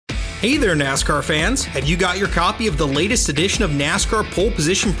Hey there, NASCAR fans! Have you got your copy of the latest edition of NASCAR Pole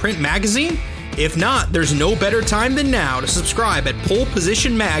Position Print Magazine? If not, there's no better time than now to subscribe at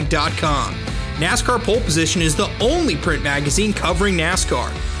polepositionmag.com. NASCAR Pole Position is the only print magazine covering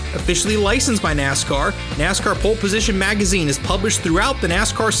NASCAR. Officially licensed by NASCAR, NASCAR Pole Position Magazine is published throughout the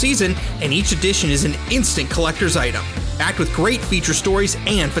NASCAR season, and each edition is an instant collector's item, packed with great feature stories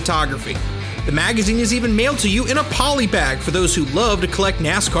and photography. The magazine is even mailed to you in a poly bag for those who love to collect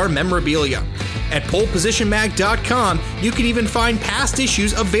NASCAR memorabilia. At polepositionmag.com, you can even find past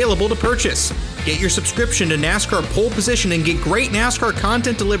issues available to purchase. Get your subscription to NASCAR Pole Position and get great NASCAR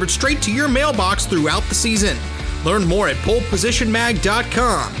content delivered straight to your mailbox throughout the season. Learn more at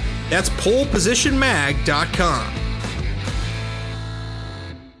polepositionmag.com. That's polepositionmag.com.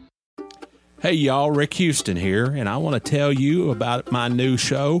 Hey y'all, Rick Houston here, and I want to tell you about my new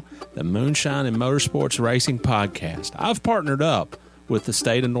show, the Moonshine and Motorsports Racing Podcast. I've partnered up with the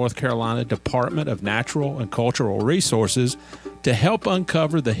state of North Carolina Department of Natural and Cultural Resources to help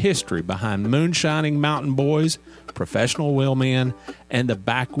uncover the history behind moonshining mountain boys, professional wheelmen, and the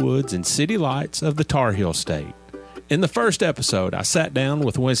backwoods and city lights of the Tar Heel State. In the first episode, I sat down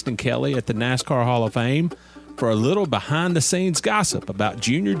with Winston Kelly at the NASCAR Hall of Fame for a little behind-the-scenes gossip about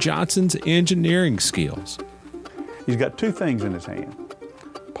Junior Johnson's engineering skills. He's got two things in his hand,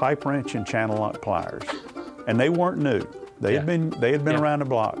 pipe wrench and channel lock pliers, and they weren't new. They had been around the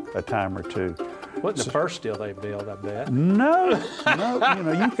block a time or two. Wasn't the first steel they built, I bet? No.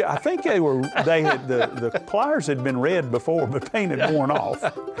 I think the pliers had been red before, but paint had worn off.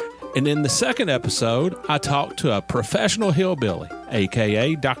 And in the second episode, I talked to a professional hillbilly,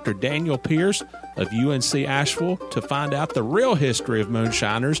 a.k.a. Dr. Daniel Pierce of UNC Asheville, to find out the real history of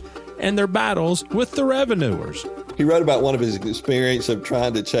moonshiners and their battles with the revenuers. He wrote about one of his experience of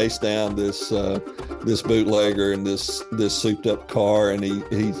trying to chase down this bootlegger in this souped-up car, and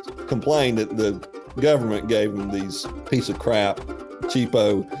he complained that the government gave him these piece of crap,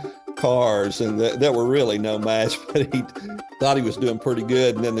 cheapo cars, and that were really no match, but he thought he was doing pretty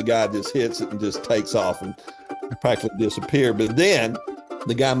good, and then the guy just hits it and just takes off and practically disappear. But then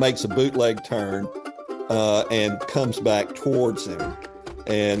the guy makes a bootleg turn and comes back towards him.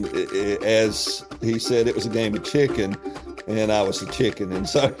 And as he said, it was a game of chicken, and I was the chicken. And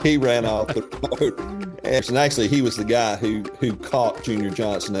so he ran off the road. And actually, he was the guy who caught Junior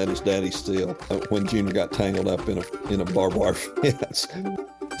Johnson at his daddy's steel when Junior got tangled up in a barbed wire fence.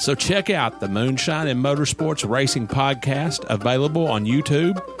 So check out the Moonshine and Motorsports Racing Podcast, available on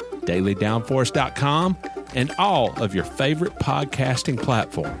YouTube, dailydownforce.com, and all of your favorite podcasting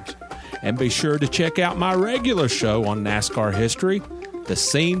platforms. And be sure to check out my regular show on NASCAR history, the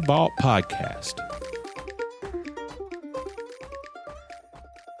Scene Vault Podcast.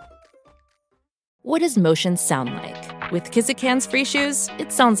 What does motion sound like? With Kizikans free shoes,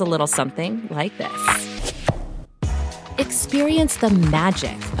 it sounds a little something like this. Experience the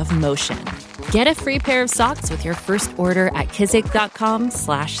magic of motion. Get a free pair of socks with your first order at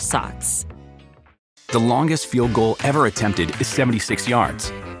kizik.com/socks. The longest field goal ever attempted is 76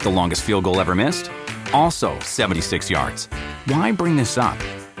 yards. The longest field goal ever missed? Also 76 yards. Why bring this up?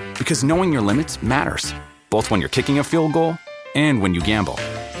 Because knowing your limits matters, both when you're kicking a field goal and when you gamble.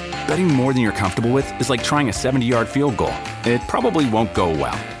 Betting more than you're comfortable with is like trying a 70-yard field goal. It probably won't go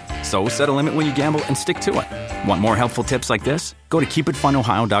well. So set a limit when you gamble and stick to it. Want more helpful tips like this? Go to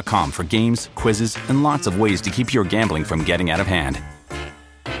keepitfunohio.com for games, quizzes, and lots of ways to keep your gambling from getting out of hand.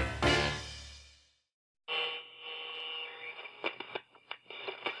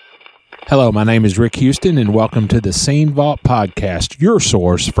 Hello, my name is Rick Houston, and welcome to the Scene Vault Podcast, your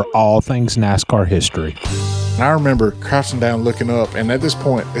source for all things NASCAR history. I remember crouching down looking up, and at this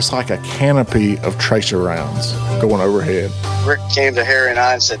point, it's like a canopy of tracer rounds going overhead. Rick came to Harry and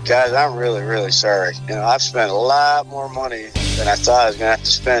I and said, guys, I'm really, really sorry. I've spent a lot more money than I thought I was going to have to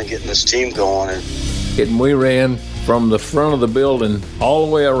spend getting this team going. And we ran from the front of the building all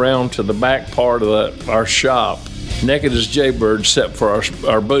the way around to the back part of our shop, naked as jaybirds, except for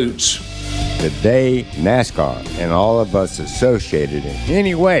our boots. The day NASCAR and all of us associated in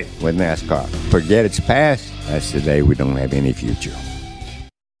any way with NASCAR forget its past, that's the day we don't have any future.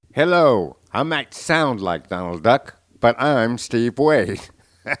 Hello, I might sound like Donald Duck, but I'm Steve Wade.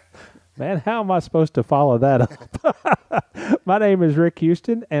 Man, how am I supposed to follow that up? My name is Rick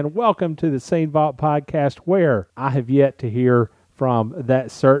Houston, and welcome to the Scene Vault Podcast, where I have yet to hear from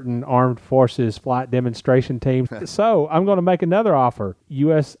that certain Armed Forces flight demonstration team. So I'm going to make another offer.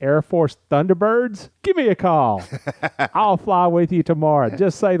 U.S. Air Force Thunderbirds, give me a call. I'll fly with you tomorrow.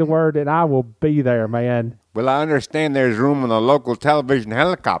 Just say the word and I will be there, man. Well, I understand there's room on a local television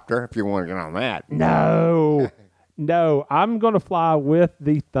helicopter if you want to get on that. No. No, I'm going to fly with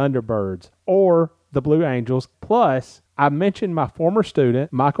the Thunderbirds or the Blue Angels. Plus, I mentioned my former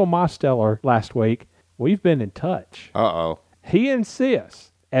student, Michael Mosteller, last week. We've been in touch. Uh-oh. He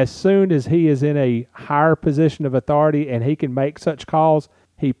insists as soon as he is in a higher position of authority and he can make such calls,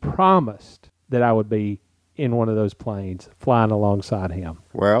 he promised that I would be in one of those planes flying alongside him.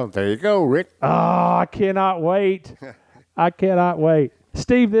 Well, there you go, Rick. Oh, I cannot wait. I cannot wait.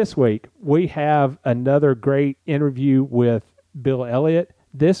 Steve, this week we have another great interview with Bill Elliott.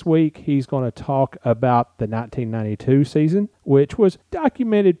 This week he's going to talk about the 1992 season, which was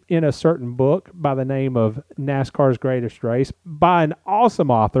documented in a certain book by the name of NASCAR's Greatest Race by an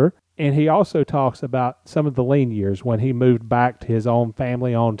awesome author. And he also talks about some of the lean years when he moved back to his own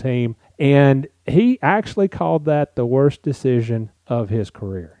family-owned team. And he actually called that the worst decision of his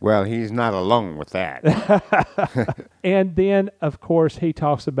career. Well, he's not alone with that. And then, of course, he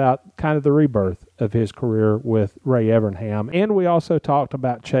talks about kind of the rebirth of his career with Ray Evernham. And we also talked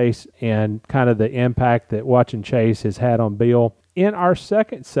about Chase and kind of the impact that watching Chase has had on Bill. In our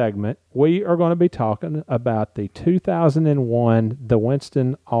second segment, we are going to be talking about the 2001 The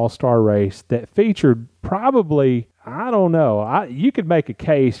Winston All-Star Race that featured probably, I don't know, you could make a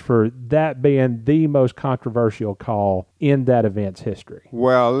case for that being the most controversial call in that event's history.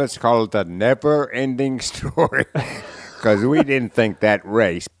 Well, let's call it the never-ending story. Because we didn't think that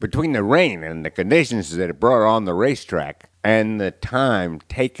race, between the rain and the conditions that it brought on the racetrack and the time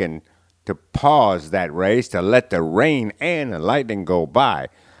taken to pause that race, to let the rain and the lightning go by,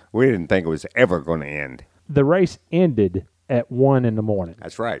 we didn't think it was ever going to end. The race ended at 1 in the morning.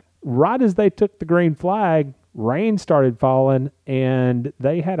 That's right. Right as they took the green flag, rain started falling, and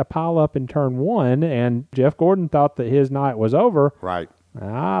they had a pile up in turn 1, and Jeff Gordon thought that his night was over. Right.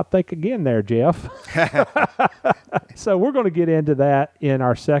 I think again there, Jeff. So we're going to get into that in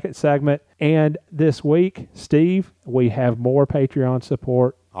our second segment. And this week, Steve, we have more Patreon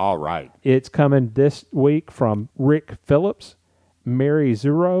support. All right. It's coming this week from Rick Phillips, Mary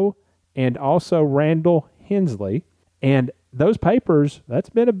Zuro, and also Randall Hensley. And those papers, that's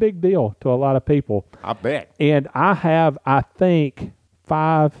been a big deal to a lot of people. I bet. And I have, I think,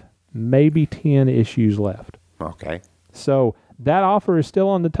 5, maybe 10 issues left. Okay. So that offer is still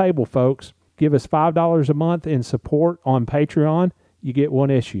on the table, folks. Give us $5 a month in support on Patreon. You get 1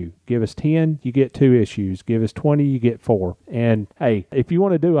 issue. Give us 10, you get 2 issues. Give us 20, you get 4. And hey, if you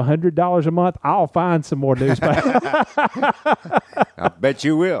want to do $100 a month, I'll find some more newspapers. I bet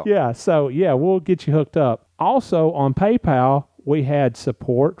you will. Yeah, so yeah, we'll get you hooked up. Also on PayPal, we had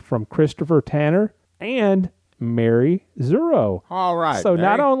support from Christopher Tanner and Mary Zuro. All right. So Mary.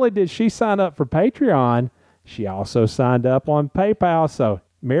 not only did she sign up for Patreon, she also signed up on PayPal. So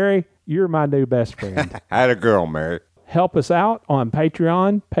Mary, you're my new best friend. Atta girl, Mary. Help us out on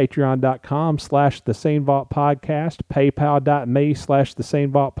Patreon, patreon.com/The Scene Vault Podcast, paypal.me/The Scene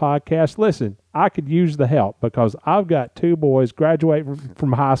Vault Podcast. Listen, I could use the help because I've got 2 boys graduating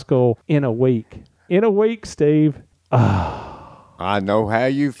from high school in a week. In a week, Steve. I know how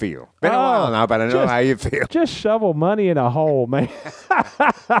you feel. Been a while now, but I know how you feel. Just shovel money in a hole, man.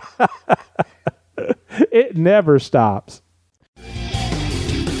 It never stops.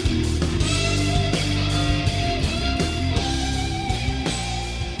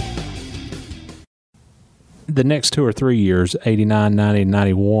 The next 2 or 3 years, 89, 90,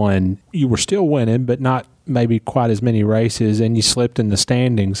 91, you were still winning, but not maybe quite as many races, and you slipped in the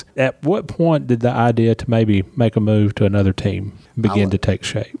standings. At what point did the idea to maybe make a move to another team begin to take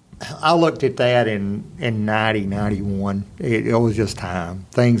shape? I looked at that in 90, 91. It was just time.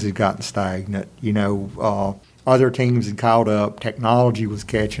 Things had gotten stagnant. Other teams had caught up. Technology was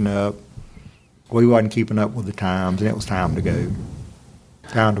catching up. We wasn't keeping up with the times, and it was time to go.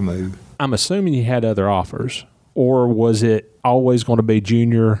 Time to move. I'm assuming you had other offers, or was it always going to be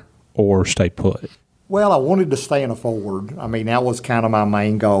junior or stay put? Well, I wanted to stay in a Ford. I mean, that was kind of my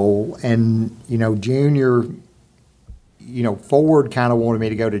main goal. And, junior, Ford kind of wanted me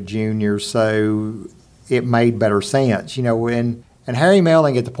to go to junior, so it made better sense, And Harry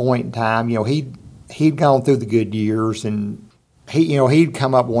Melling at the point in time, he'd gone through the good years, and he'd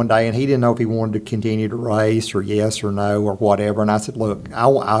come up one day and he didn't know if he wanted to continue to race or yes or no or whatever. And I said, look, I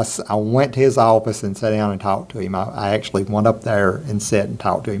went to his office and sat down and talked to him. I actually went up there and sat and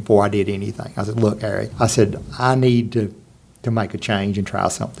talked to him before I did anything. I said, look, Harry, I said, I need to make a change and try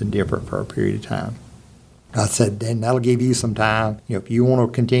something different for a period of time. I said, then that'll give you some time. If you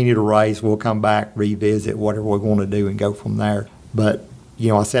want to continue to race, we'll come back, revisit whatever we want to do and go from there. But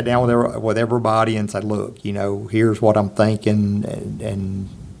I sat down with everybody and said, look, here's what I'm thinking, and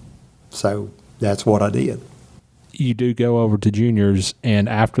so that's what I did. You do go over to juniors, and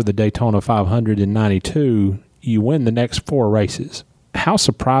after the Daytona 500 in 92, you win the next 4 races. How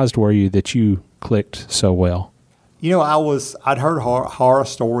surprised were you that you clicked so well? I'd heard horror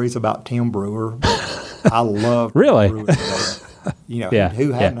stories about Tim Brewer. I love really? Tim Brewer.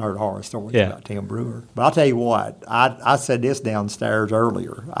 Who hadn't heard horror stories about Tim Brewer? But I'll tell you what, I said this downstairs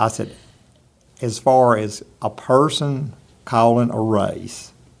earlier. I said, as far as a person calling a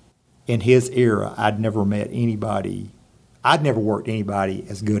race, in his era, I'd never worked anybody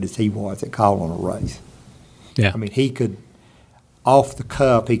as good as he was at calling a race. Yeah. I mean, he could, off the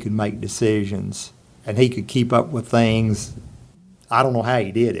cuff, he could make decisions, and he could keep up with things. I don't know how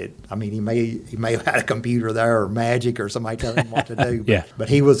he did it. I mean, he may have had a computer there or magic or somebody telling him what to do. But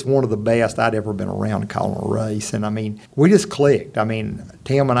he was one of the best I'd ever been around calling a race. And, I mean, we just clicked. I mean,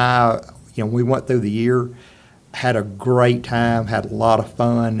 Tim and I, we went through the year, had a great time, had a lot of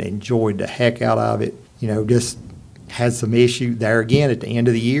fun, enjoyed the heck out of it. Just had some issue there again at the end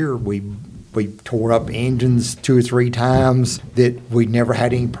of the year. We tore up engines 2 or 3 times that we never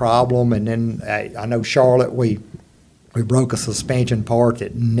had any problem. And then I know Charlotte, we broke a suspension part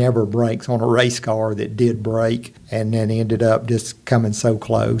that never breaks on a race car that did break, and then ended up just coming so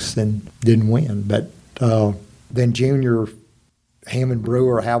close and didn't win. But then Junior, him and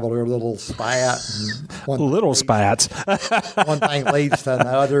Brewer have a little spat. And spats. one thing leads to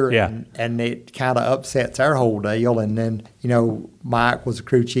another, and it kind of upsets our whole deal. And then, Mike was the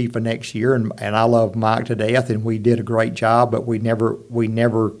crew chief of next year, and I love Mike to death, and we did a great job, but we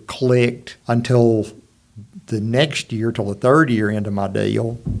never clicked until the next year, till the 3rd year into my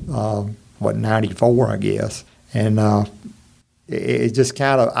deal, 94, I guess. And it just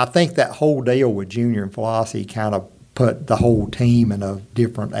kind of, I think that whole deal with Junior and Flossie kind of put the whole team in a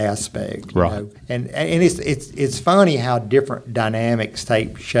different aspect. Right. And it's funny how different dynamics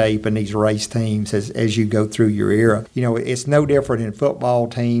take shape in these race teams as you go through your era. It's no different in football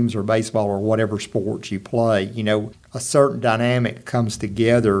teams or baseball or whatever sports you play. A certain dynamic comes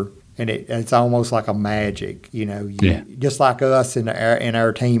together, and it's almost like a magic, just like us in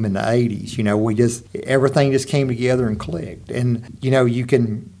our team in the 80s. Everything just came together and clicked. And you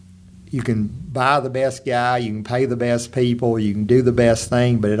can buy the best guy, you can pay the best people, you can do the best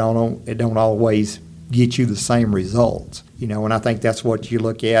thing, but it don't always get you the same results. And I think that's what you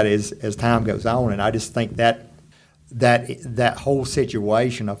look at as time goes on. And I just think that whole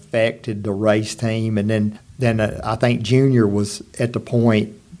situation affected the race team. And then I think Junior was at the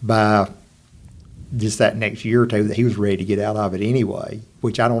point by just that next year or two that he was ready to get out of it anyway,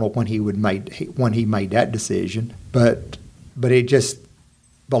 which I don't know when he made that decision. But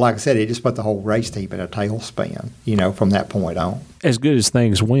like I said, it just put the whole race team in a tailspin, from that point on. As good as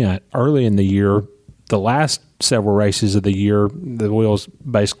things went, early in the year, the last several races of the year, the wheels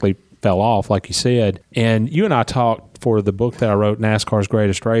basically fell off, like you said. And you and I talked for the book that I wrote, NASCAR's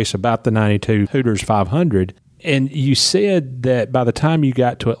Greatest Race, about the 92 Hooters 500. And you said that by the time you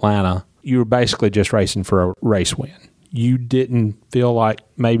got to Atlanta, you were basically just racing for a race win. You didn't feel like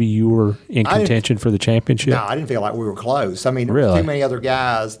maybe you were in contention for the championship? No, I didn't feel like we were close. I mean, there really? were too many other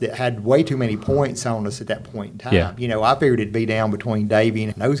guys that had way too many points on us at that point in time. Yeah. I figured it'd be down between Davey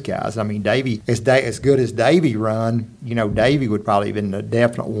and those guys. I mean, Davey, as good as Davey run, Davey would probably have been the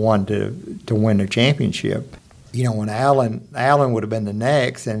definite one to win the championship. When Allen would have been the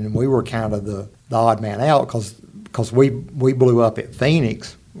next, and we were kind of the odd man out because we blew up at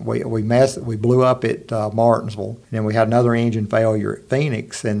Phoenix. We blew up at Martinsville, and then we had another engine failure at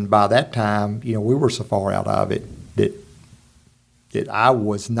Phoenix. And by that time, we were so far out of it that I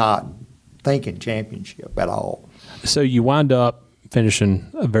was not thinking championship at all. So you wind up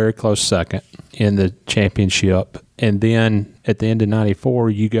finishing a very close second in the championship, and then at the end of 94,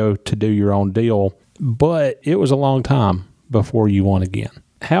 you go to do your own deal. But it was a long time before you won again.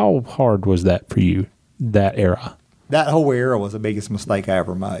 How hard was that for you, that era? That whole era was the biggest mistake I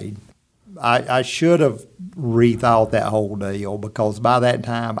ever made. I should have rethought that whole deal, because by that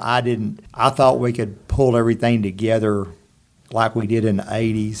time I thought we could pull everything together like we did in the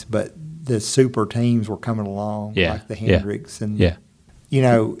 80s, but the super teams were coming along, like the Hendricks. And,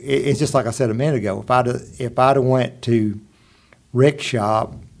 it's just like I said a minute ago. If I'd have went to Rick's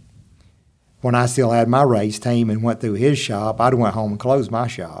shop when I still had my race team and went through his shop, I'd have went home and closed my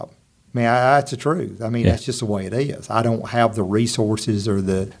shop. I mean, that's the truth. I mean, that's just the way it is. I don't have the resources or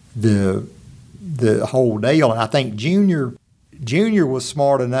the whole deal. And I think Junior was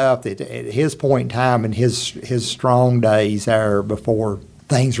smart enough that at his point in time in his strong days there before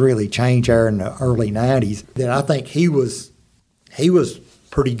things really changed there in the early 90s, that I think he was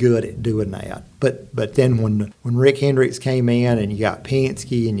pretty good at doing that. But then when Rick Hendricks came in, and you got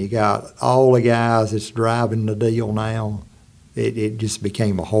Penske and you got all the guys that's driving the deal now, it just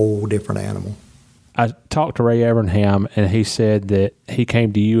became a whole different animal. I talked to Ray Evernham, and he said that he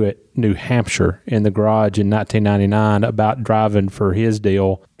came to you at New Hampshire in the garage in 1999 about driving for his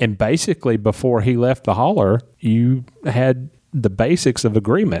deal. And basically, before he left the hauler, you had the basics of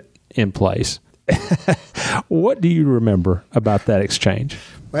agreement in place. What do you remember about that exchange?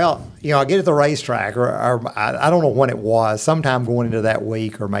 Well, I get at the racetrack, or I don't know when it was, sometime going into that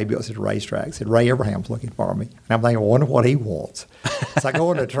week, or maybe it was at the racetrack. I said, Ray Abraham's looking for me. And I'm thinking, I wonder what he wants. So I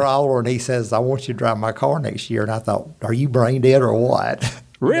go in the trawler, and he says, I want you to drive my car next year. And I thought, are you brain dead or what?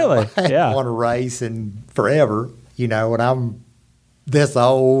 Really? I hadn't won a race in forever, and I'm this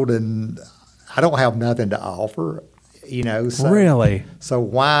old, and I don't have nothing to offer. So, really? So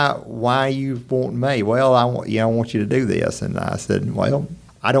why you want me? Well, I want you to do this. And I said, well,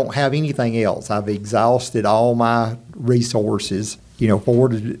 I don't have anything else. I've exhausted all my resources.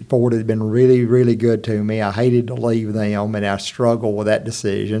 Ford had been really, really good to me. I hated to leave them, and I struggled with that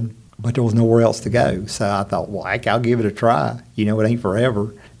decision. But there was nowhere else to go. So I thought, well, I'll give it a try. It ain't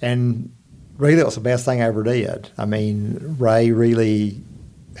forever. And really, that was the best thing I ever did. I mean, Ray really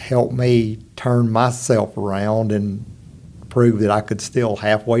helped me turn myself around and prove that I could still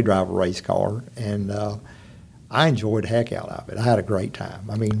halfway drive a race car. And I enjoyed the heck out of it. I had a great time.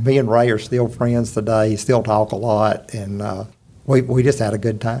 I mean, me and Ray are still friends today, still talk a lot, and we just had a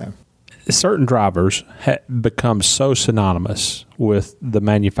good time. Certain drivers become so synonymous with the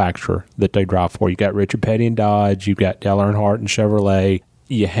manufacturer that they drive for. You got Richard Petty and Dodge, you got Dale Earnhardt and Chevrolet,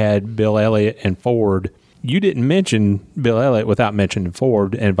 you had Bill Elliott and Ford. You didn't mention Bill Elliott without mentioning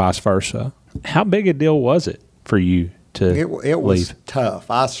Ford, and vice versa. How big a deal was it for you to it was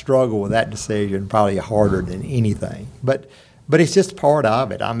tough. I struggled with that decision probably harder than anything. But it's just part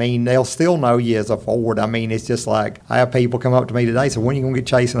of it. I mean, they'll still know you as a Ford. I mean, it's just like I have people come up to me today and say, when are you going to get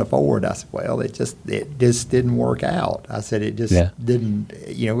chasing a Ford? I said, well, it just didn't work out. I said, it just didn't,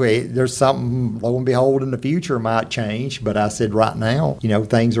 there's something, lo and behold, in the future might change. But I said, right now,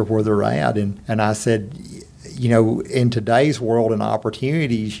 things are where they're at. And I said, in today's world and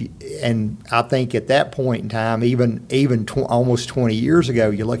opportunities, and I think at that point in time, even almost 20 years ago,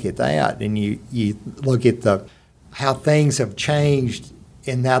 you look at that and you look at how things have changed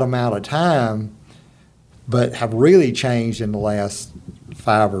in that amount of time, but have really changed in the last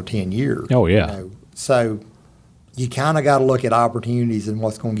 5 or 10 years. Oh, yeah. So you kind of got to look at opportunities and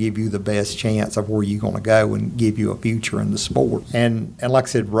what's going to give you the best chance of where you're going to go and give you a future in the sport. And like I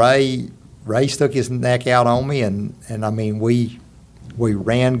said, Ray stuck his neck out on me, and I mean, we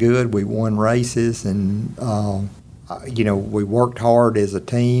ran good, we won races, and we worked hard as a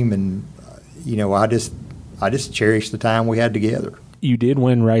team, and I just cherished the time we had together. You did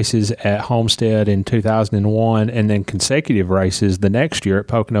win races at Homestead in 2001, and then consecutive races the next year at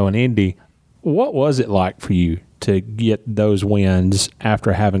Pocono and Indy. What was it like for you to get those wins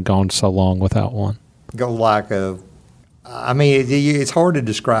after having gone so long without one? It's hard to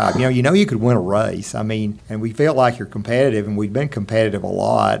describe. You could win a race. I mean, and we felt like you're competitive, and we've been competitive a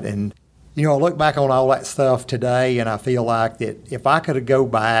lot. And, I look back on all that stuff today, and I feel like that if I could go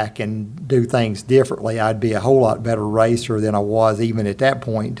back and do things differently, I'd be a whole lot better racer than I was even at that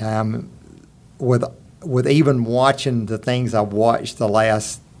point in time with even watching the things I've watched the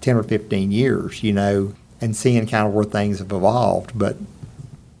last 10 or 15 years, and seeing kind of where things have evolved. But,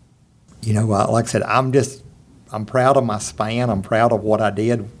 like I said, I'm proud of my span. I'm proud of what I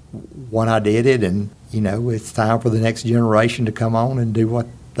did when I did it. And, it's time for the next generation to come on and do what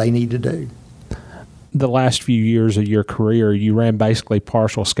they need to do. The last few years of your career, you ran basically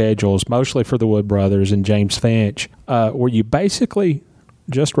partial schedules, mostly for the Wood Brothers and James Finch. Were you basically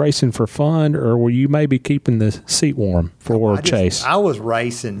just racing for fun, or were you maybe keeping the seat warm for Chase? I was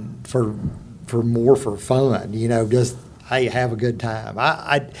racing for more for fun, just, hey, have a good time.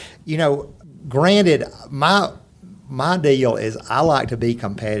 Granted, my deal is I like to be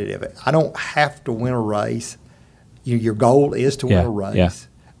competitive. I don't have to win a race. Your goal is to win a race,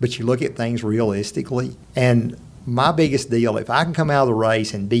 but you look at things realistically. And my biggest deal, if I can come out of the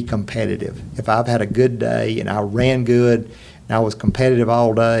race and be competitive, if I've had a good day and I ran good and I was competitive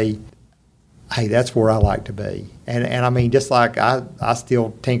all day, hey, that's where I like to be. And I mean, just like I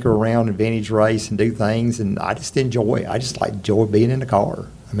still tinker around and vintage race and do things, and I just enjoy it. I just enjoy being in the car.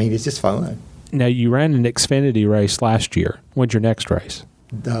 I mean, it's just fun. Now, you ran an Xfinity race last year. When's your next race?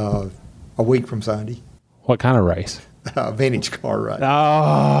 A week from Sunday. What kind of race? Vintage car race.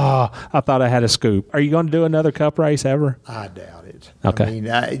 Oh, I thought I had a scoop. Are you going to do another Cup race ever? I doubt it. Okay. I mean,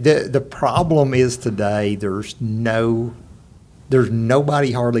 the problem is today there's nobody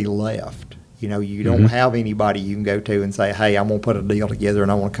hardly left. You don't have anybody you can go to and say, hey, I'm going to put a deal together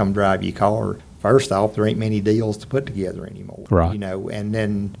and I want to come drive your car. first off, there ain't many deals to put together anymore. Right. You know, and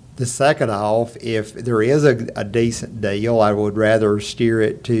then the second off, if there is a decent deal, I would rather steer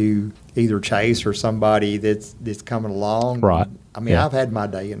it to either Chase or somebody that's coming along. Right. I mean, I've had my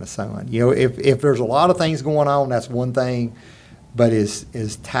day in the sun. You know, if there's a lot of things going on, that's one thing. But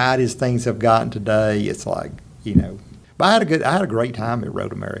as tight as things have gotten today, it's like, you know. But I had a great time at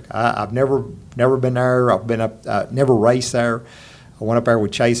Road America. I've never been there. I've been up, never raced there. I went up there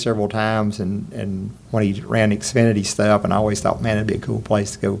with Chase several times, and when he ran Xfinity stuff, and I always thought, man, it'd be a cool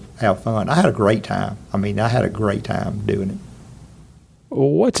place to go have fun. I had a great time. I mean, I had a great time doing it.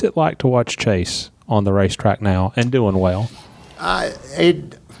 What's it like to watch Chase on the racetrack now and doing well?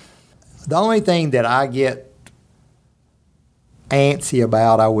 The only thing that I get antsy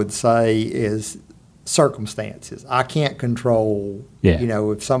about, I would say, is circumstances. I can't control, you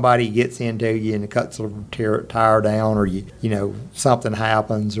know, if somebody gets into you and cuts a tire down, or you know, something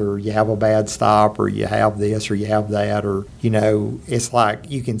happens, or you have a bad stop, or you have this or you have that, or, you know, it's like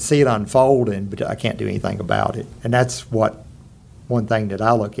you can see it unfolding, but I can't do anything about it. And that's what one thing that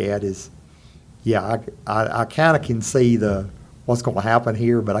I look at is, I kind of can see what's going to happen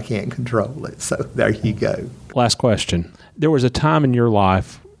here, but I can't control it. So there you go. Last question. There was a time in your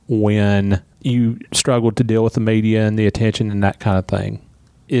life when you struggled to deal with the media and the attention and that kind of thing.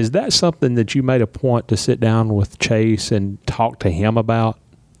 Is that something that you made a point to sit down with Chase and talk to him about?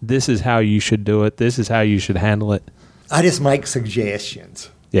 This is how you should do it. This is how you should handle it. I just make suggestions.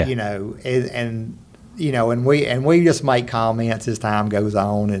 Yeah. You know, and you know, and we just make comments as time goes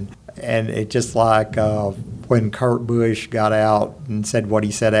on, and it just like when Kurt Busch got out and said what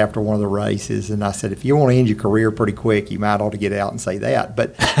he said after one of the races, and I said, if you want to end your career pretty quick, you might ought to get out and say that.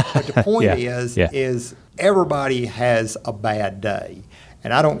 But the point is everybody has a bad day.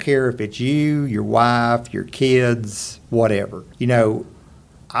 And I don't care if it's you, your wife, your kids, whatever. You know,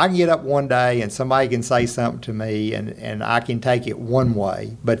 I can get up one day and somebody can say something to me, and I can take it one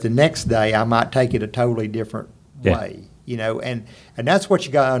way, but the next day I might take it a totally different way. You know, and that's what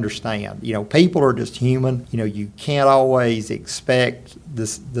you got to understand. You know, people are just human. You know, you can't always expect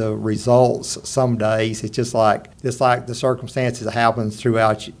the results some days. It's just like the circumstances that happens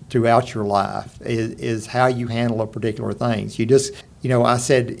throughout your life is how you handle a particular things. You just, you know, I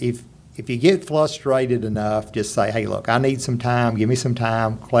said if you get frustrated enough, just say, hey, look, I need some time. Give me some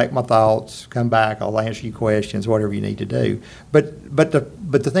time. Collect my thoughts. Come back. I'll answer your questions. Whatever you need to do. But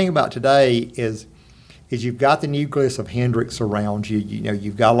the thing about today is you've got the nucleus of Hendricks around you. You know,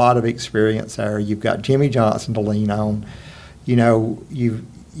 you've got a lot of experience there. You've got Jimmy Johnson to lean on. You know,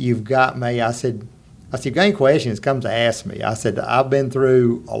 you've got me. I said, if you got any questions, come to ask me. I said, I've been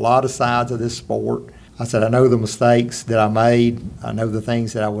through a lot of sides of this sport. I said, I know the mistakes that I made. I know the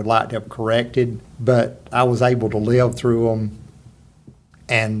things that I would like to have corrected, but I was able to live through them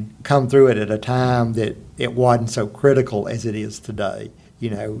and come through it at a time that it wasn't so critical as it is today.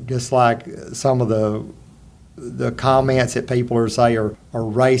 You know, just like some of the comments that people are saying are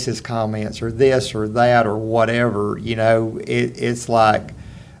racist comments or this or that or whatever, you know, it's like,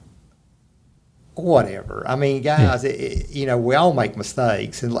 whatever. I mean, guys, you know, we all make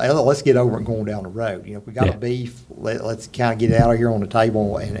mistakes, and let's get over it going down the road. You know, if we got a beef, let's kind of get it out of here on the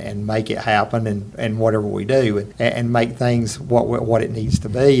table and make it happen, and whatever we do, and make things what it needs to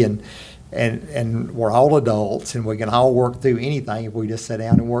be, and we're all adults, and we can all work through anything if we just sit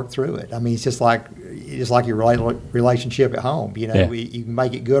down and work through it. I mean, it's just like your relationship at home. You know, you can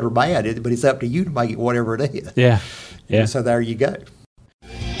make it good or bad, but it's up to you to make it whatever it is. Yeah. And so there you go.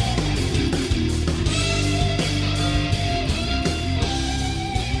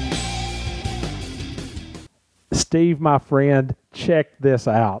 Steve, my friend, check this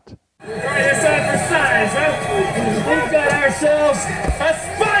out. All right, it's time for signs, huh? We've got ourselves a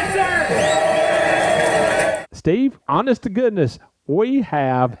sponsor! Steve, honest to goodness, we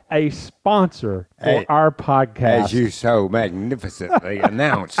have a sponsor for our podcast. As you so magnificently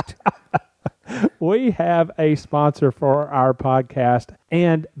announced. We have a sponsor for our podcast,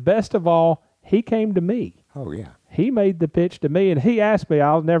 and best of all, he came to me. Oh, yeah. He made the pitch to me, and he asked me,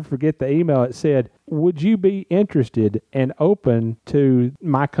 I'll never forget the email. It said, would you be interested and open to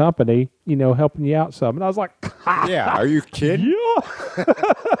my company, you know, helping you out some? And I was like, yeah, are you kidding?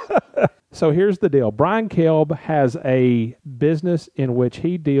 Yeah. So here's the deal. Brian Kelb has a business in which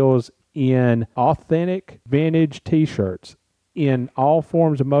he deals in authentic vintage T-shirts in all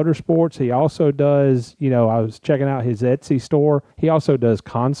forms of motorsports. He also does, you know, I was checking out his Etsy store. He also does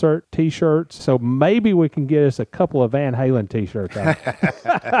concert T-shirts. So maybe we can get us a couple of Van Halen T-shirts out.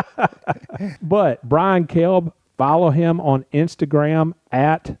 But Brian Kelb, follow him on Instagram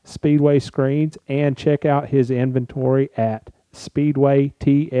at Speedway Screens and check out his inventory at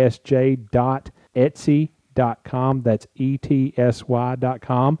speedwaytsj.etsy.com. That's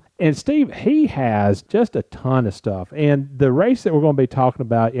ETSY.com. And Steve, he has just a ton of stuff. And the race that we're going to be talking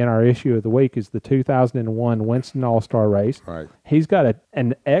about in our issue of the week is the 2001 Winston All-Star Race. Right. He's got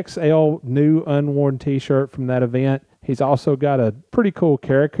an XL new unworn T-shirt from that event. He's also got a pretty cool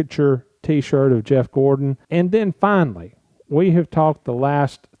caricature T-shirt of Jeff Gordon. And then finally, we have talked the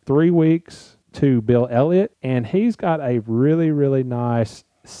last 3 weeks to Bill Elliott, and he's got a really, really nice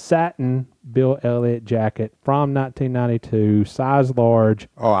satin Bill Elliott jacket from 1992, size large.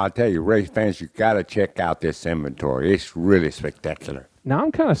 Oh, I'll tell you, race fans, you got to check out this inventory. It's really spectacular. Now,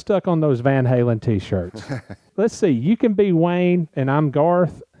 I'm kind of stuck on those Van Halen T-shirts. Let's see. You can be Wayne, and I'm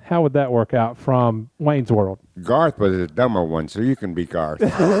Garth. How would that work out from Wayne's World? Garth was the dumber one, so you can be Garth.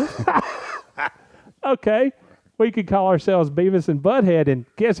 Okay. We could call ourselves Beavis and Butthead, and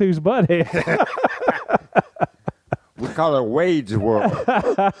guess who's Butthead? We call it Wade's World.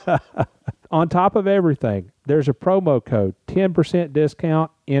 On top of everything, there's a promo code, 10% discount.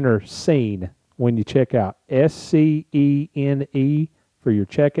 Enter SCENE when you check out, SCENE for your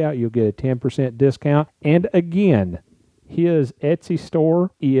checkout. You'll get a 10% discount. And again, his Etsy store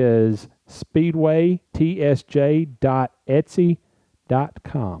is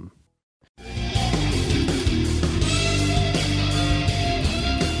speedwaytsj.etsy.com.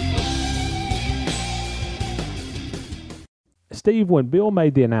 Steve, when Bill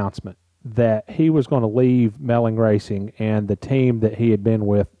made the announcement that he was going to leave Melling Racing and the team that he had been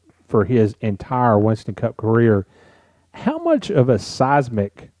with for his entire Winston Cup career, how much of a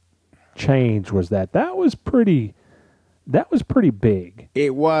seismic change was that? That was pretty big.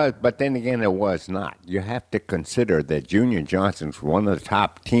 It was, but then again, it was not. You have to consider that Junior Johnson was one of the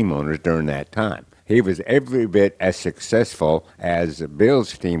top team owners during that time. He was every bit as successful as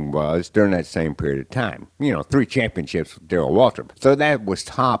Bill's team was during that same period of time. 3 championships with Darrell Waltrip. So that was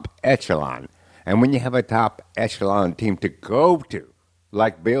top echelon. And when you have a top echelon team to go to,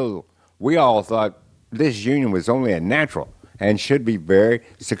 like Bill, we all thought this union was only a natural and should be very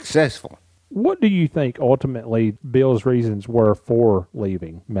successful. What do you think ultimately Bill's reasons were for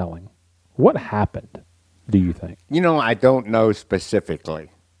leaving Melling? What happened, do you think? I don't know specifically.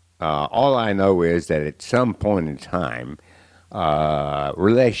 All I know is that at some point in time,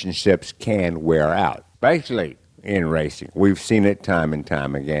 relationships can wear out, especially in racing. We've seen it time and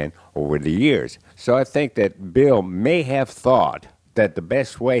time again over the years. So I think that Bill may have thought that the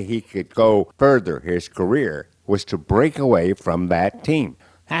best way he could go further his career was to break away from that team.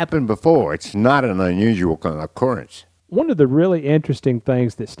 Happened before. It's not an unusual occurrence. One of the really interesting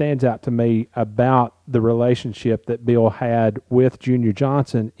things that stands out to me about the relationship that Bill had with Junior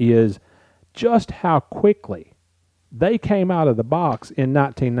Johnson is just how quickly they came out of the box in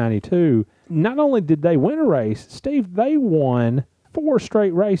 1992. Not only did they win a race, Steve, they won 4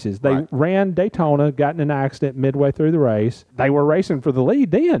 straight races. They ran Daytona, got in an accident midway through the race. They were racing for the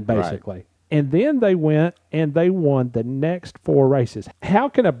lead then, basically. Right. And then they went and they won the next 4 races. How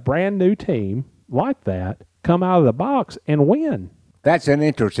can a brand new team like that come out of the box and win? That's an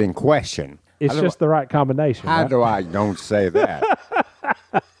interesting question. It's just the right combination. How right? do I don't say that?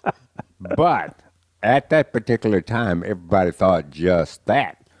 But at that particular time, everybody thought just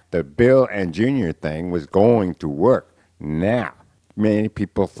that. The Bill and Junior thing was going to work. Now, many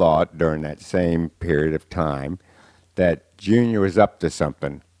people thought during that same period of time that Junior was up to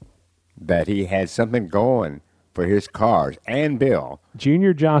something, that he had something going for his cars and Bill.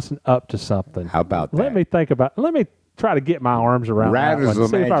 Junior Johnson up to something. How about that? Let me try to get my arms around Rattles that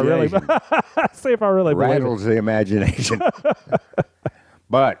one. the imagination. See if I really believe it. Rattles the imagination.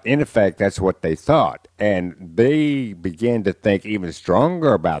 But in effect, that's what they thought. And they began to think even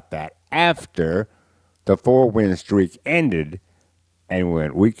stronger about that after the 4-win streak ended and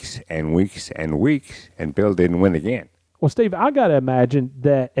went weeks and weeks and weeks, and Bill didn't win again. Well, Steve, I got to imagine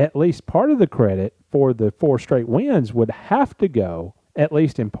that at least part of the credit for the 4 straight wins would have to go, at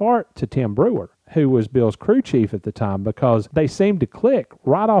least in part, to Tim Brewer, who was Bill's crew chief at the time, because they seemed to click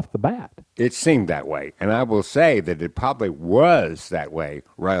right off the bat. It seemed that way, and I will say that it probably was that way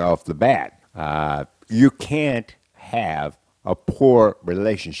right off the bat. You can't have a poor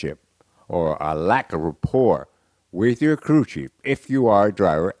relationship or a lack of rapport with your crew chief if you are a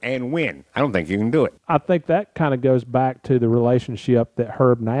driver and win. I don't think you can do it. I think that kind of goes back to the relationship that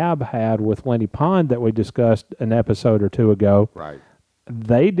Herb Nabb had with Lenny Pond that we discussed an episode or 2 ago. Right.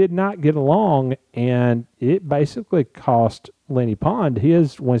 They did not get along, and it basically cost Lenny Pond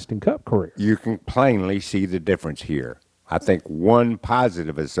his Winston Cup career. You can plainly see the difference here. I think one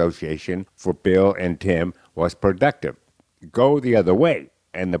positive association for Bill and Tim was productive. Go the other way,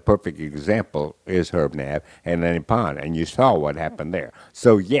 And the perfect example is Herb Nabb and Lenny Pond, and you saw what happened there.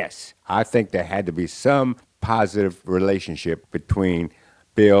 So, yes, I think there had to be some positive relationship between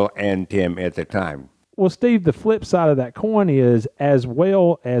Bill and Tim at the time. Well, Steve, the flip side of that coin is, as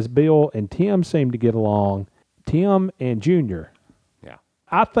well as Bill and Tim seemed to get along, Tim and Junior. Yeah.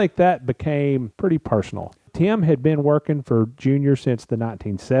 I think that became pretty personal. Tim had been working for Junior since the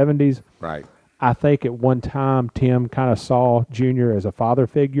 1970s. Right. I think at one time Tim kind of saw Junior as a father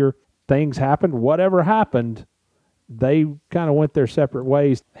figure. Things happened. Whatever happened, they kind of went their separate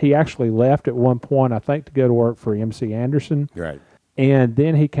ways. He actually left at one point, I think, to go to work for MC Anderson. Right. And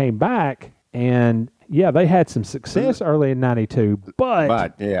then he came back, and yeah, they had some success early in '92.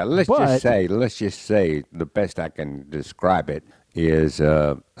 But yeah, let's just say the best I can describe it is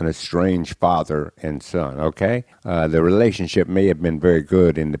an estranged father and son, okay? The relationship may have been very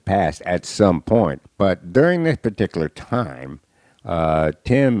good in the past at some point, but during this particular time,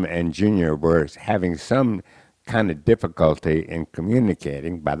 Tim and Junior were having some kind of difficulty in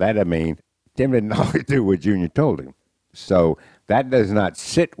communicating. By that I mean, Tim didn't always do what Junior told him. So that does not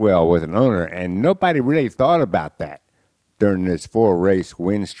sit well with an owner, and nobody really thought about that during this 4-race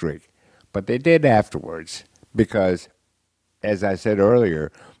win streak. But they did afterwards because, as I said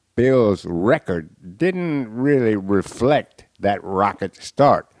earlier, Bill's record didn't really reflect that rocket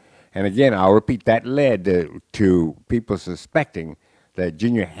start. And again, I'll repeat, that led to people suspecting that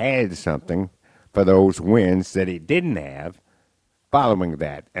Junior had something for those wins that he didn't have following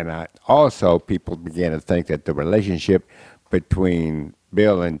that. And also people began to think that the relationship between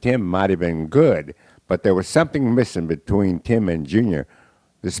Bill and Tim might have been good, but there was something missing between Tim and Junior,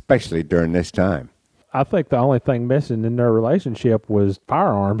 especially during this time. I think the only thing missing in their relationship was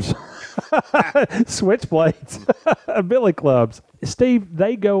firearms, switchblades, billy clubs. Steve,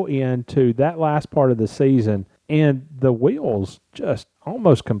 they go into that last part of the season, and the wheels just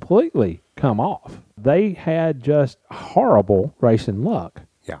almost completely come off. They had just horrible racing luck.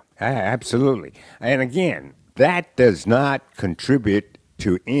 Yeah, absolutely. And again, that does not contribute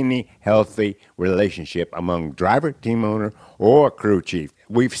to any healthy relationship among driver, team owner, or crew chief.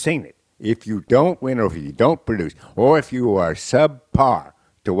 We've seen it. If you don't win, or if you don't produce, or if you are subpar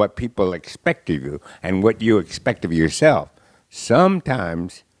to what people expect of you and what you expect of yourself,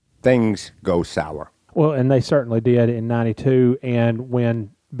 sometimes things go sour. Well, and they certainly did in '92. And when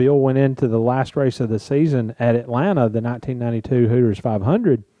Bill went into the last race of the season at Atlanta, the 1992 Hooters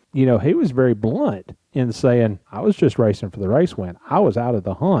 500, he was very blunt in saying, I was just racing for the race win. I was out of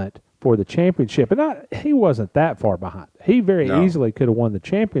the hunt for the championship. And he wasn't that far behind. He very easily could have won the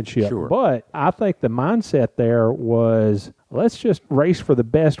championship. Sure. But I think the mindset there was, let's just race for the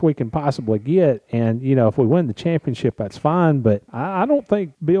best we can possibly get. And, if we win the championship, that's fine. But I don't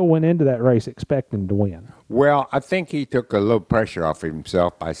think Bill went into that race expecting to win. Well, I think he took a little pressure off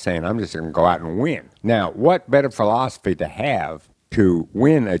himself by saying, I'm just going to go out and win. Now, what better philosophy to have to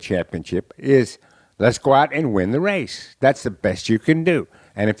win a championship is, let's go out and win the race. That's the best you can do.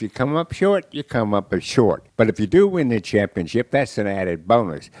 And if you come up short, you come up short. But if you do win the championship, that's an added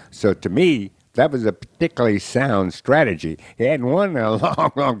bonus. So to me, that was a particularly sound strategy. He hadn't won in a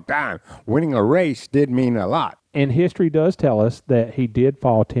long, long time. Winning a race did mean a lot. And history does tell us that he did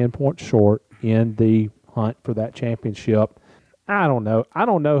fall 10 points short in the hunt for that championship. I don't know. I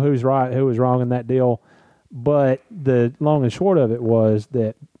don't know who's right, who was wrong in that deal. But the long and short of it was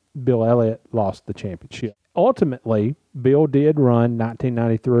that Bill Elliott lost the championship. Ultimately, Bill did run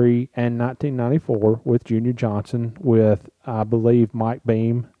 1993 and 1994 with Junior Johnson, with, I believe, Mike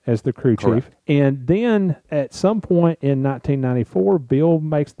Beam as the crew Correct. chief. And then at some point in 1994, Bill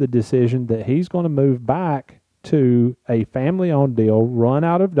makes the decision that he's going to move back to a family-owned deal, run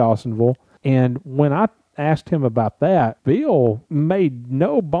out of Dawsonville. And when I asked him about that, Bill made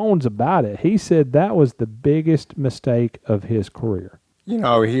no bones about it. He said that was the biggest mistake of his career.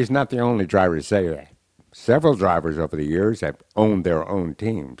 He's not the only driver to say that. Several drivers over the years have owned their own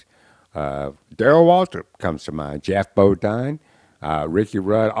teams. Darrell Waltrip comes to mind, Jeff Bodine, Ricky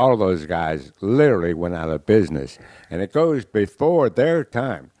Rudd, all of those guys literally went out of business. And it goes before their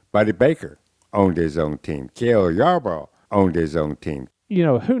time. Buddy Baker owned his own team. Cale Yarborough owned his own team.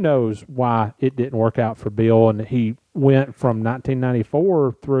 Who knows why it didn't work out for Bill, and he went from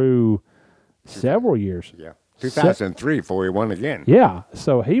 1994 through several years. Yeah. 2003 before he won again. Yeah,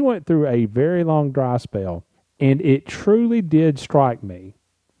 so he went through a very long dry spell, and it truly did strike me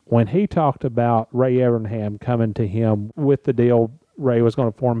when he talked about Ray Evernham coming to him with the deal. Ray was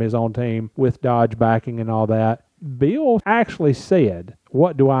going to form his own team with Dodge backing and all that. Bill actually said,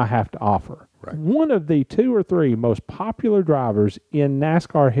 what do I have to offer? Right. One of the 2 or 3 most popular drivers in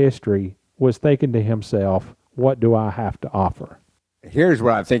NASCAR history was thinking to himself, what do I have to offer? Here's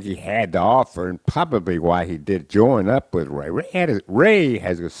what I think he had to offer, and probably why he did join up with Ray. Ray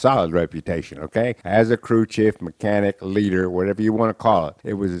has a solid reputation, okay? As a crew chief, mechanic, leader, whatever you want to call it.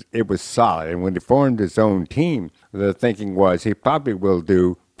 It was solid. And when he formed his own team, the thinking was he probably will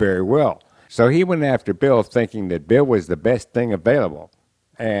do very well. So he went after Bill thinking that Bill was the best thing available.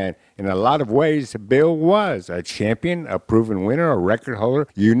 And in a lot of ways, Bill was a champion, a proven winner, a record holder,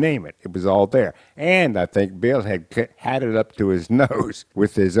 you name it. It was all there. And I think Bill had it up to his nose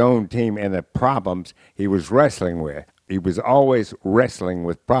with his own team and the problems he was wrestling with. He was always wrestling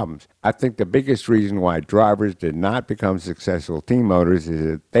with problems. I think the biggest reason why drivers did not become successful team owners is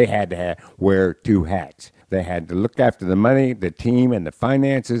that they had to wear two hats. They had to look after the money, the team, and the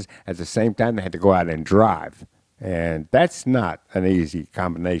finances. At the same time, they had to go out and drive. And that's not an easy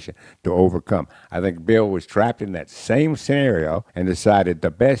combination to overcome. I think Bill was trapped in that same scenario and decided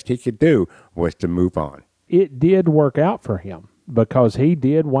the best he could do was to move on. It did work out for him because he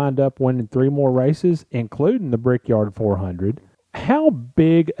did wind up winning 3 more races, including the Brickyard 400. How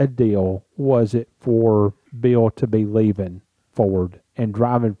big a deal was it for Bill to be leaving Ford and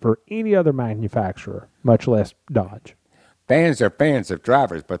driving for any other manufacturer, much less Dodge? Fans are fans of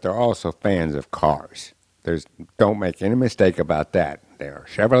drivers, but they're also fans of cars. Don't make any mistake about that. There are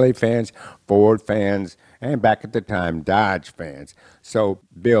Chevrolet fans, Ford fans, and back at the time, Dodge fans. So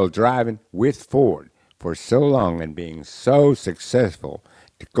Bill driving with Ford for so long and being so successful,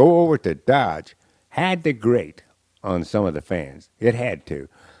 to go over to Dodge had to grate on some of the fans. It had to.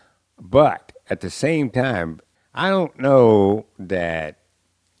 But at the same time, I don't know that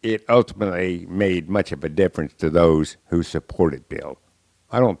it ultimately made much of a difference to those who supported Bill.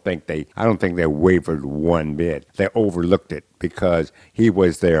 I don't think they wavered one bit. They overlooked it because he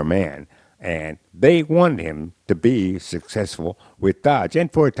was their man, and they wanted him to be successful with Dodge,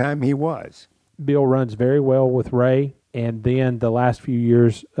 and for a time he was. Bill runs very well with Ray, and then the last few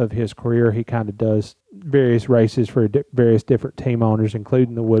years of his career, he kind of does various races for various different team owners,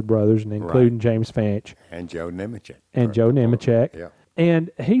 including the Wood brothers and including James Finch. And Joe Nemechek. Yeah. And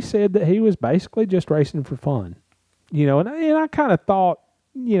he said that he was basically just racing for fun. And I kind of thought,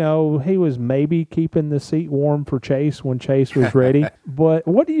 he was maybe keeping the seat warm for Chase when Chase was ready. But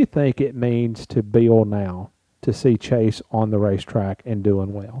what do you think it means to Bill now to see Chase on the racetrack and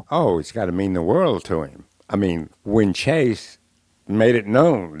doing well? Oh, it's got to mean the world to him. I mean, when Chase made it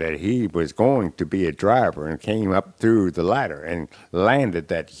known that he was going to be a driver and came up through the ladder and landed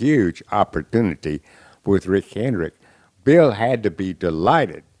that huge opportunity with Rick Hendrick, Bill had to be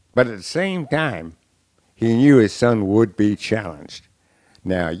delighted. But at the same time, he knew his son would be challenged.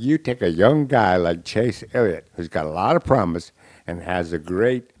 Now, you take a young guy like Chase Elliott, who's got a lot of promise and has a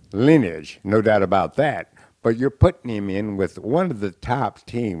great lineage, no doubt about that, but you're putting him in with one of the top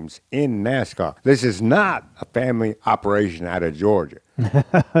teams in NASCAR. This is not a family operation out of Georgia.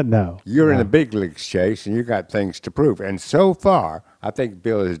 No. You're in the big leagues, Chase, and you got things to prove. And so far, I think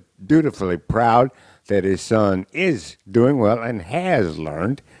Bill is dutifully proud that his son is doing well and has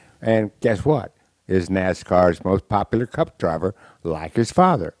learned. And guess what? Is NASCAR's most popular Cup driver, like his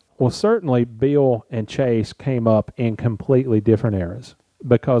father. Well, certainly Bill and Chase came up in completely different eras.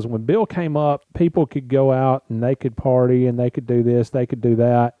 Because when Bill came up, people could go out and they could party and they could do this, they could do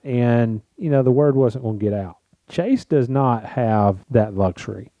that, and, the word wasn't going to get out. Chase does not have that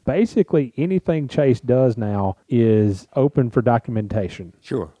luxury. Basically, anything Chase does now is open for documentation.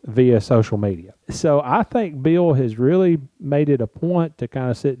 Sure. Via social media. So I think Bill has really made it a point to kind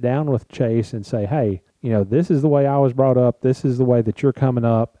of sit down with Chase and say, hey, this is the way I was brought up. This is the way that you're coming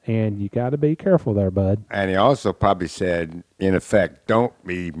up, and you got to be careful there, bud. And he also probably said, in effect, don't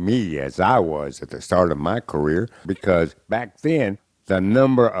be me as I was at the start of my career, because back then, the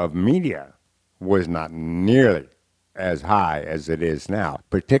number of media was not nearly as high as it is now,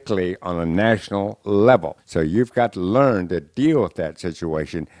 particularly on a national level. So you've got to learn to deal with that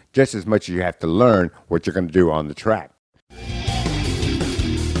situation just as much as you have to learn what you're going to do on the track.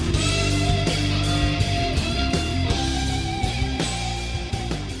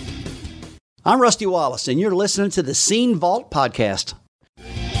 I'm Rusty Wallace, and you're listening to the Scene Vault Podcast.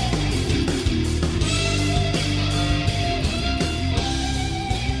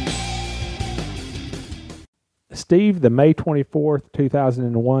 Steve, the May 24th,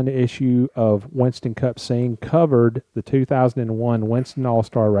 2001 issue of Winston Cup Scene covered the 2001 Winston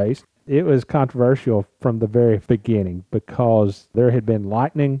All-Star Race. It was controversial from the very beginning because there had been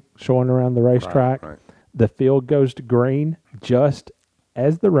lightning showing around the racetrack. Right. The field goes to green just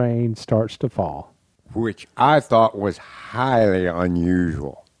as the rain starts to fall. Which I thought was highly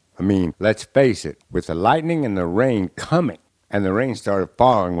unusual. I mean, let's face it, with the lightning and the rain coming, and the rain started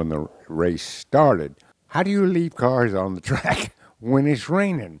falling when the race started, how do you leave cars on the track when it's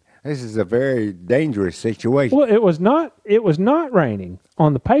raining. This is a very dangerous situation. Well, it was not raining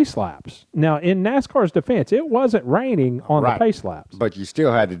on the pace laps. Now, in NASCAR's defense, it wasn't raining on the pace laps. But you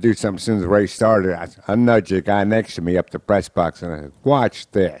still had to do something as soon as the race started. I nudged the guy next to me up the press box and I said, watch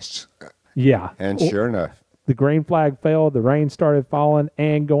this. Yeah. And sure enough. The green flag fell, the rain started falling,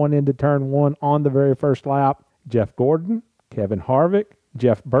 and going into turn 1 on the very first lap, Jeff Gordon, Kevin Harvick,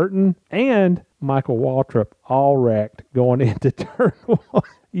 Jeff Burton, and Michael Waltrip all wrecked going into turn 1.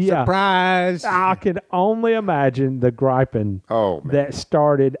 Yeah. Surprise! I can only imagine the griping that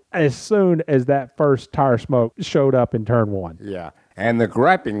started as soon as that first tire smoke showed up in turn 1. Yeah. And the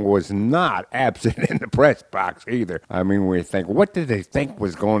griping was not absent in the press box either. I mean, we think, what did they think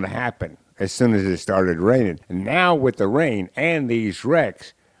was going to happen as soon as it started raining? And now with the rain and these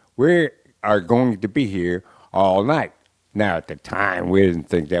wrecks, we are going to be here all night. Now, at the time, we didn't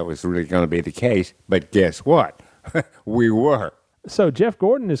think that was really going to be the case. But guess what? We were. So Jeff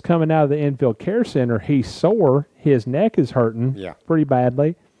Gordon is coming out of the infield care center. He's sore. His neck is hurting pretty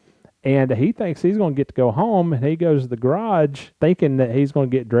badly. And he thinks he's going to get to go home. And he goes to the garage thinking that he's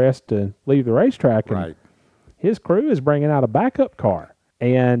going to get dressed to leave the racetrack. And his crew is bringing out a backup car.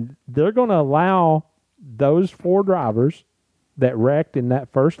 And they're going to allow those 4 drivers that wrecked in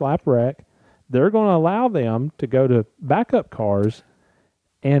that first lap wreck, they're going to allow them to go to backup cars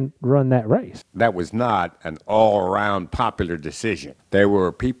and run that race. That was not an all-around popular decision. There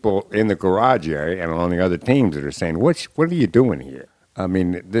were people in the garage area and on the other teams that are saying, what are you doing here? I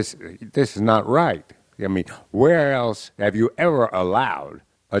mean, this is not right. I mean, where else have you ever allowed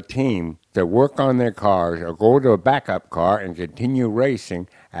a team to work on their cars or go to a backup car and continue racing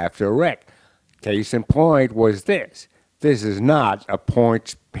after a wreck? Case in point was this. This is not a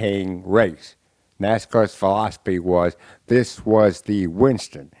points-paying race. NASCAR's philosophy was this was the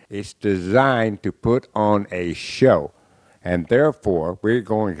Winston. It's designed to put on a show. And therefore, we're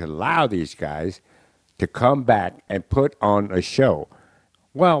going to allow these guys to come back and put on a show.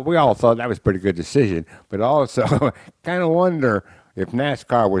 Well, we all thought that was a pretty good decision, but also kind of wonder if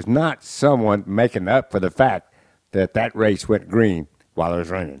NASCAR was not someone making up for the fact that that race went green while it was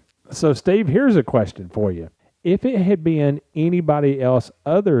raining. So, Steve, here's a question for you. If it had been anybody else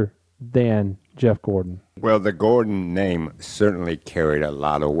other than Jeff Gordon. Well, the Gordon name certainly carried a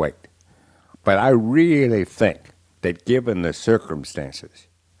lot of weight. But I really think that given the circumstances,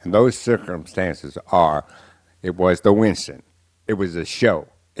 and those circumstances are, it was the Winston. It was a show.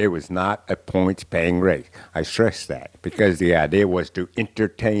 It was not a points-paying race. I stress that because the idea was to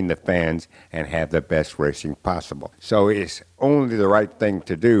entertain the fans and have the best racing possible. So it's only the right thing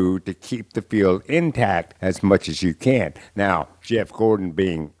to do to keep the field intact as much as you can. Now, Jeff Gordon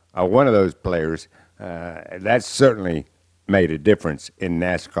being one of those players, that certainly made a difference in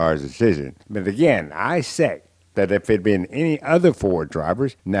NASCAR's decision. But again, I say that if it had been any other 4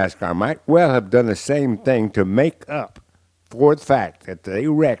 drivers, NASCAR might well have done the same thing to make up for the fact that they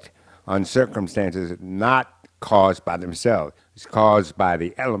wrecked on circumstances not caused by themselves. It's caused by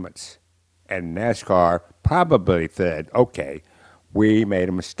the elements. And NASCAR probably said, okay, we made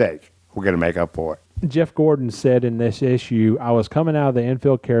a mistake. We're going to make up for it. Jeff Gordon said in this issue, I was coming out of the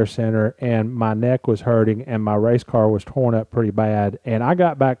infield care center and my neck was hurting and my race car was torn up pretty bad. And I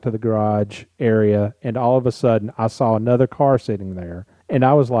got back to the garage area and all of a sudden I saw another car sitting there. And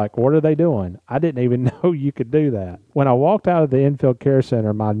I was like, what are they doing? I didn't even know you could do that. When I walked out of the infield care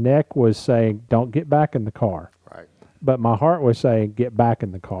center, my neck was saying, don't get back in the car. Right. But my heart was saying, get back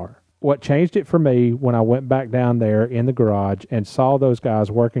in the car. What changed it for me when I went back down there in the garage and saw those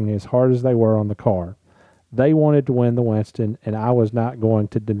guys working as hard as they were on the car, they wanted to win the Winston, and I was not going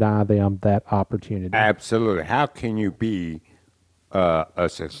to deny them that opportunity. Absolutely. How can you be a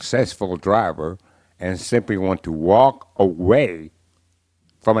successful driver and simply want to walk away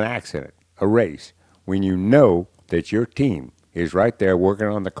from an accident, a race, when you know that your team is right there working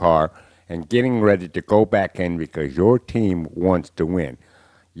on the car and getting ready to go back in because your team wants to win?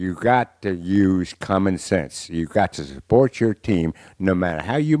 You got to use common sense. You got to support your team no matter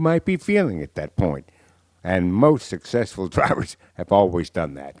how you might be feeling at that point. And most successful drivers have always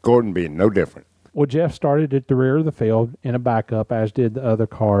done that, Gordon being no different. Well, Jeff started at the rear of the field in a backup, as did the other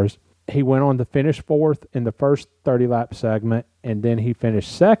cars. He went on to finish 4th in the first 30-lap segment, and then he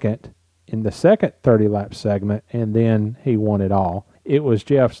finished 2nd in the second 30-lap segment, and then he won it all. It was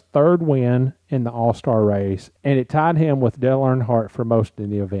Jeff's 3rd win in the All-Star race, and it tied him with Dale Earnhardt for most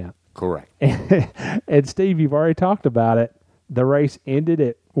in the event. Correct. And Steve, you've already talked about it. The race ended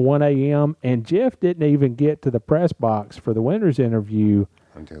at 1 a.m., and Jeff didn't even get to the press box for the winner's interview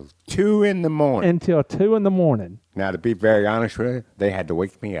until 2 in the morning. Until 2 in the morning. Now, to be very honest with you, they had to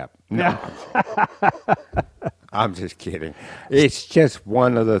wake me up. No. I'm just kidding. It's just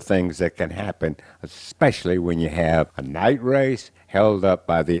one of the things that can happen, especially when you have a night race held up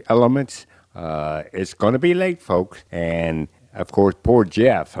by the elements. It's going to be late, folks. And, of course, poor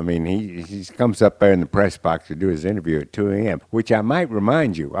Jeff. I mean, he comes up there in the press box to do his interview at 2 a.m., which I might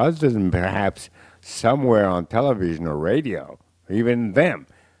remind you, other than perhaps somewhere on television or radio, even them,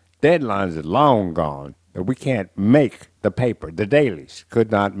 deadlines are long gone. We can't make the paper. The dailies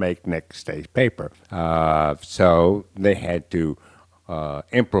could not make next day's paper. So they had to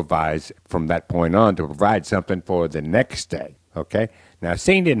improvise from that point on to provide something for the next day. Okay? Now,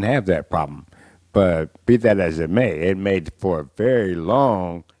 Scene didn't have that problem. But be that as it may, it made for a very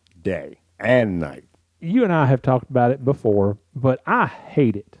long day and night. You and I have talked about it before, but I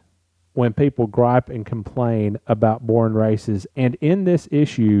hate it when people gripe and complain about boring races. And in this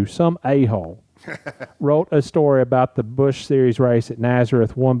issue, some a-hole wrote a story about the Busch Series race at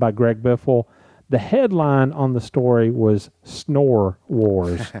Nazareth won by Greg Biffle. The headline on the story was Snore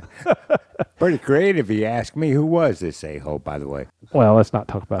Wars. Pretty creative, you ask me. Who was this a-hole, by the way? Well, let's not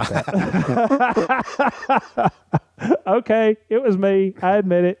talk about that. Okay, it was me. I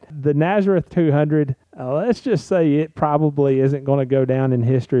admit it. The Nazareth 200, let's just say it probably isn't going to go down in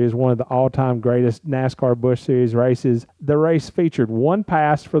history as one of the all-time greatest NASCAR Busch Series races. The race featured one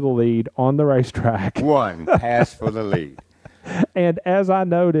pass for the lead on the racetrack. One pass for the lead. And as I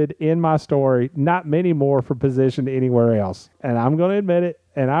noted in my story, not many more for position anywhere else. And I'm going to admit it.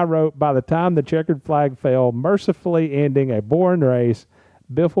 And I wrote, by the time the checkered flag fell, mercifully ending a boring race,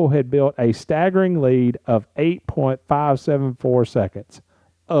 Biffle had built a staggering lead of 8.574 seconds.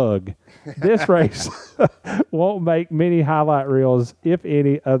 Ugh. This race won't make many highlight reels, if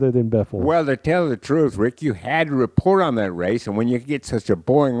any, other than Biffle. Well, to tell the truth, Rick, you had to report on that race. And when you get such a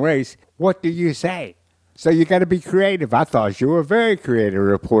boring race, what do you say? So you got to be creative. I thought you were very creative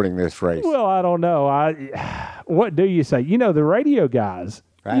reporting this race. Well, I don't know. What do you say? You know, the radio guys,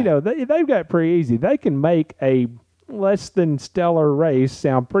 right. You know, they've got it pretty easy. They can make a less than stellar race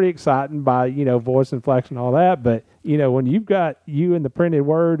sound pretty exciting by, you know, voice inflection and all that. But, you know, when you've got you and the printed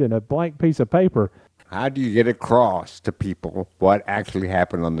word and a blank piece of paper. How do you get across to people what actually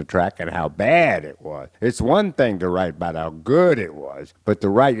happened on the track and how bad it was? It's one thing to write about how good it was, but to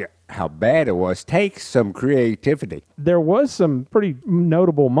write how bad it was takes some creativity. There was some pretty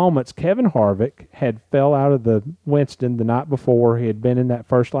notable moments. Kevin Harvick had fell out of the Winston the night before. He had been in that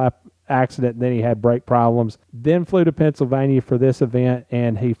first lap accident, then he had brake problems, then flew to Pennsylvania for this event,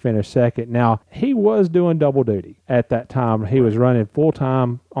 and he finished second. Now, he was doing double duty at that time. He was running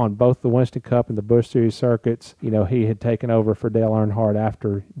full-time on both the Winston Cup and the Busch Series circuits. You know, he had taken over for Dale Earnhardt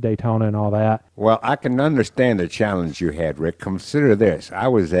after Daytona and all that. Well, I can understand the challenge you had, Rick. Consider this. I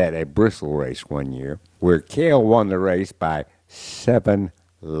was at a Bristol race one year where Cale won the race by 7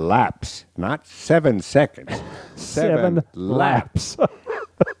 laps, not 7 seconds. 7 laps.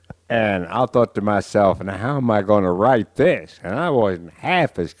 And I thought to myself, now how am I going to write this? And I wasn't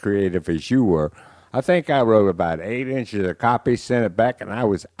half as creative as you were. I think I wrote about 8 inches of copy, sent it back, and I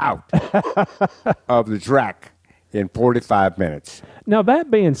was out of the track in 45 minutes. Now,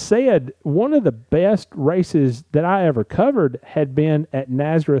 that being said, one of the best races that I ever covered had been at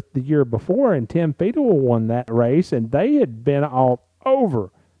Nazareth the year before, and Tim Fiedel won that race, and they had been all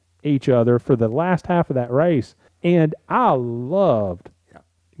over each other for the last half of that race. And I loved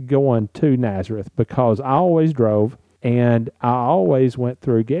going to Nazareth because I always drove and I always went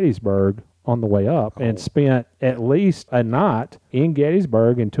through Gettysburg on the way up and spent at least a night in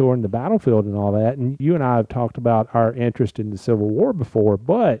Gettysburg and touring the battlefield and all that. And you and I have talked about our interest in the Civil War before,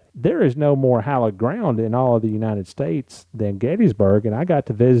 but there is no more hallowed ground in all of the United States than Gettysburg, and I got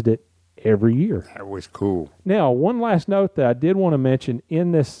to visit it every year. That was cool. Now, one last note that I did want to mention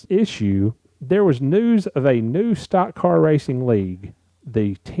in this issue, there was news of a new stock car racing league,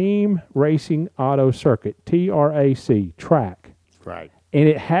 the Team Racing Auto Circuit, TRAC, track. Right. And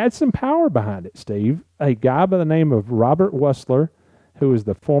it had some power behind it, Steve. A guy by the name of Robert Wussler, who is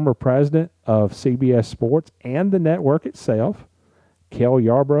the former president of CBS Sports and the network itself. Kel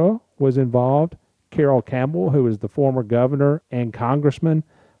Yarborough was involved. Carol Campbell, who is the former governor and congressman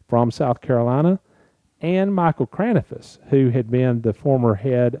from South Carolina. And Michael Cranifus, who had been the former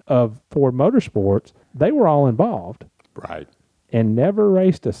head of Ford Motorsports. They were all involved. Right. And never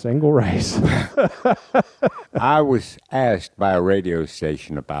raced a single race. I was asked by a radio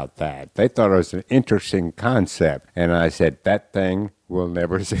station about that. They thought it was an interesting concept. And I said, that thing will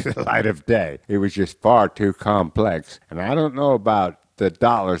never see the light of day. It was just far too complex. And I don't know about the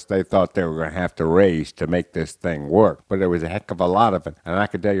dollars they thought they were going to have to raise to make this thing work. But there was a heck of a lot of it. And I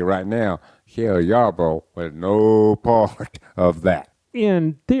can tell you right now, Kel Yarborough was no part of that.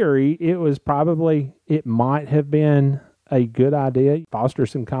 in theory, it might have been a good idea. Foster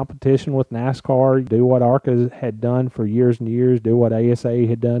some competition with NASCAR, do what ARCA had done for years and years, do what ASA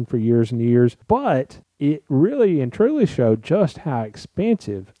had done for years and years. But it really and truly showed just how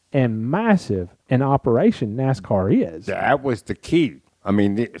expensive and massive an operation NASCAR is. That was the key. I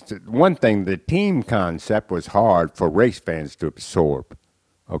mean, one thing, the team concept was hard for race fans to absorb,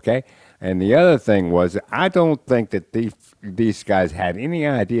 okay? And the other thing was, I don't think that these guys had any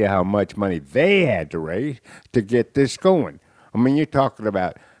idea how much money they had to raise to get this going. I mean, you're talking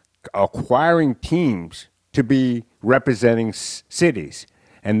about acquiring teams to be representing cities,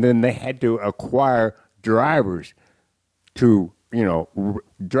 and then they had to acquire drivers to,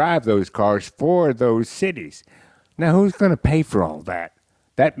 drive those cars for those cities. Now, who's going to pay for all that?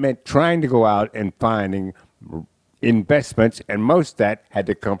 That meant trying to go out and finding investments, and most of that had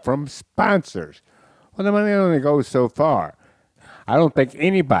to come from sponsors. Well, the money only goes so far. I don't think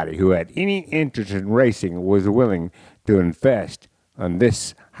anybody who had any interest in racing was willing to invest on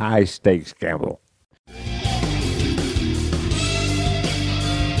this high-stakes gamble.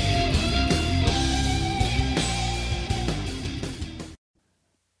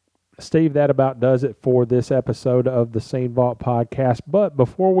 Steve, that about does it for this episode of the Scene Vault podcast. But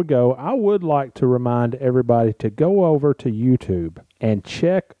before we go, I would like to remind everybody to go over to YouTube and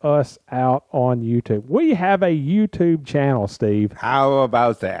check us out on YouTube. We have a YouTube channel, Steve. How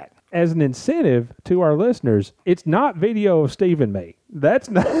about that? As an incentive to our listeners, it's not video of Steve and me. That's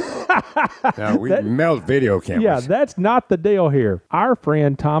not... No, we melt video cameras. Yeah, that's not the deal here. Our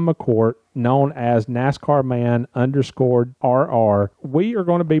friend Tom McCourt, known as NASCAR Man _RR, we are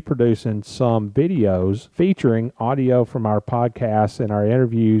going to be producing some videos featuring audio from our podcasts and our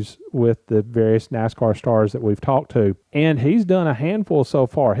interviews with the various NASCAR stars that we've talked to. And he's done a handful so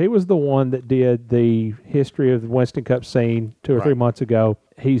far. He was the one that did the history of the Winston Cup scene 2 or 3 months ago.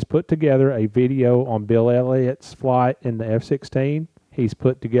 He's put together a video on Bill Elliott's flight in the F-16. He's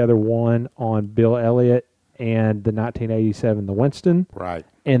put together one on Bill Elliott and the 1987 the Winston. Right.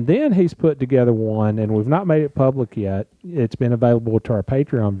 And then he's put together one, and we've not made it public yet. It's been available to our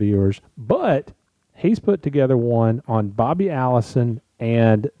Patreon viewers. But he's put together one on Bobby Allison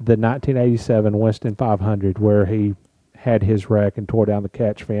and the 1987 Winston 500, where he had his wreck and tore down the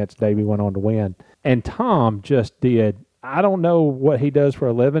catch fence. Davey went on to win. And Tom just did, I don't know what he does for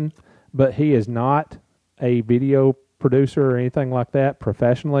a living, but he is not a video producer or anything like that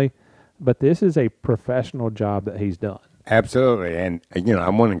professionally, but this is a professional job that he's done. Absolutely. And, I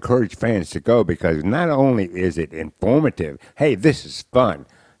want to encourage fans to go, because not only is it informative, hey, this is fun.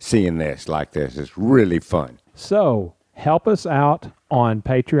 Seeing this like this is really fun. So help us out on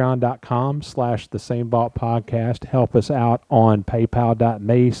patreon.com/The Same Vault Podcast. Help us out on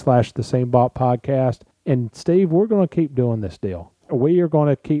paypal.me/The Same Vault Podcast. And Steve, we're going to keep doing this deal. We are going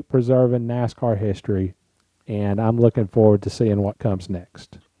to keep preserving NASCAR history, and I'm looking forward to seeing what comes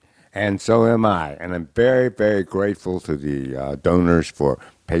next. And so am I. And I'm very, very grateful to the donors for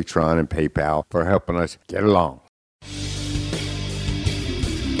Patreon and PayPal for helping us get along.